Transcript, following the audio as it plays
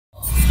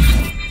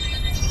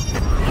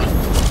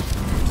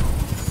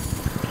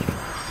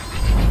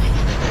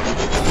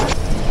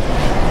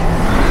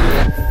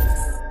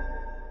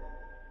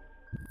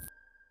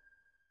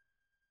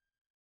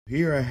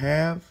Here I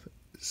have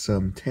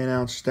some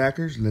 10-ounce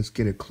stackers. Let's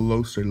get a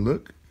closer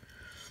look.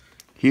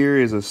 Here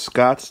is a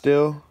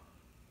Scottsdale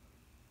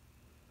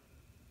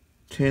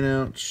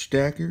 10-ounce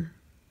stacker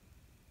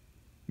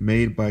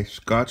made by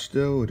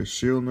Scottsdale with a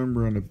serial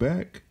number on the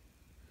back.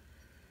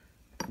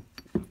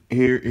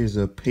 Here is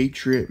a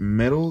Patriot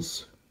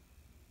Metals,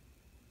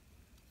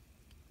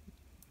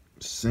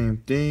 same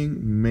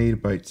thing,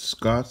 made by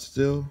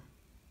Scottsdale.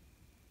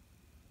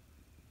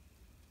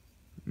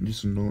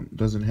 This one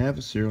doesn't have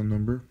a serial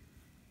number.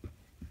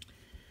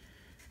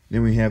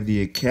 Then we have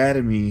the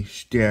Academy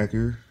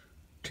stacker,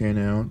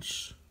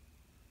 10-ounce.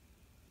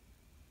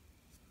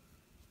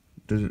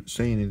 Doesn't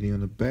say anything on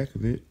the back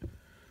of it.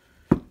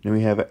 Then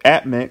we have an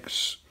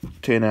Amark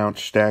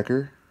 10-ounce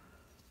stacker.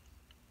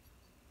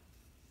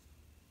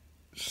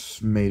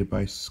 It's made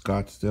by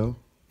Scottsdale.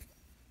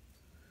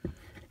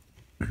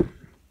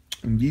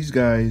 And these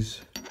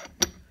guys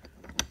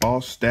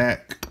all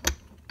stack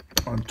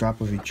on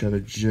top of each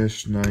other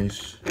just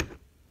nice.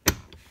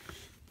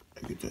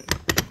 Look at that.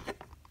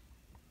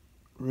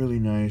 Really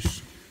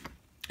nice.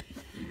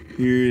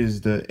 Here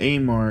is the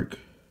Amark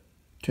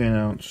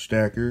 10-ounce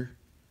stacker.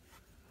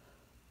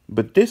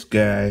 But this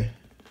guy,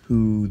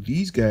 who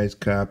these guys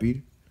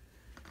copied,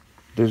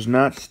 does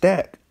not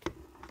stack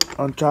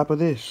on top of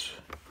this.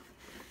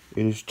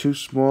 It is too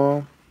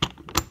small.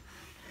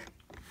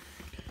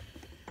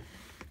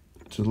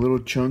 It's a little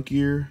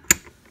chunkier,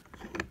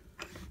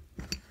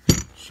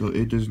 so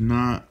it does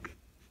not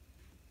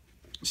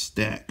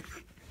stack.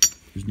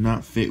 Does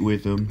not fit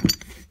with them.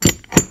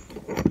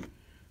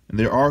 And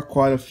there are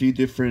quite a few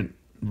different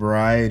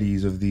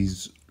varieties of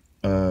these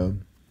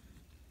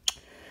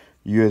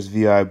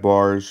USVI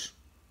bars.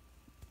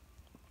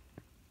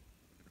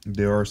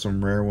 There are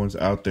some rare ones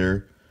out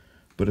there,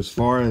 but as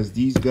far as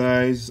these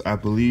guys, I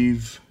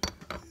believe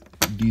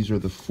these are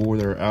the 4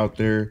 that are out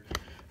there.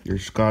 Your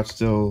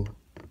Scottsdale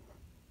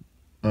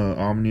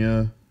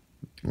Omnia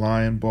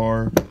Lion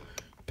bar,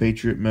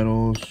 Patriot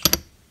Metals,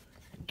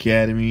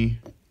 Academy,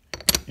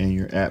 and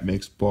your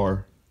Amark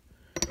bar.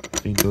 I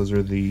think those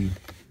are the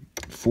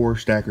 4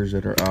 stackers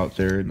that are out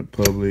there in the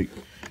public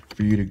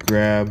for you to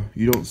grab.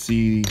 You don't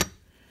see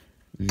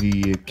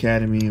the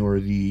Academy or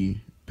the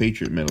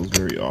Patriot Metals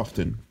very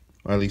often,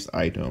 or at least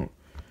I don't.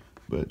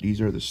 But these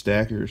are the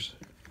stackers.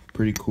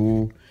 Pretty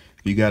cool.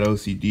 If you got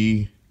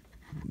OCD,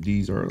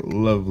 these are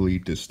lovely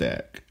to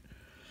stack.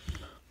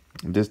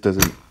 This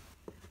doesn't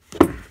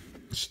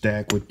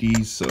stack with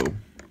these, so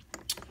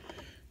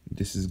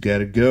this has got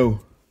to go.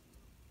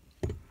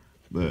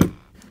 But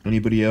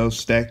anybody else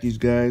stack these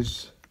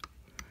guys?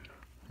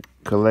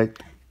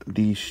 Collect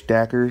these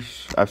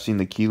stackers? I've seen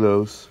the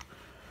kilos,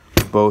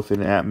 both in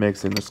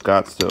Amark and the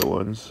Scottsdale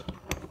ones.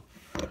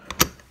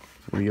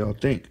 What do y'all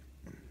think?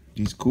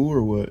 These cool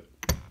or what?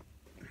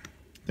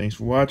 Thanks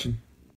for watching.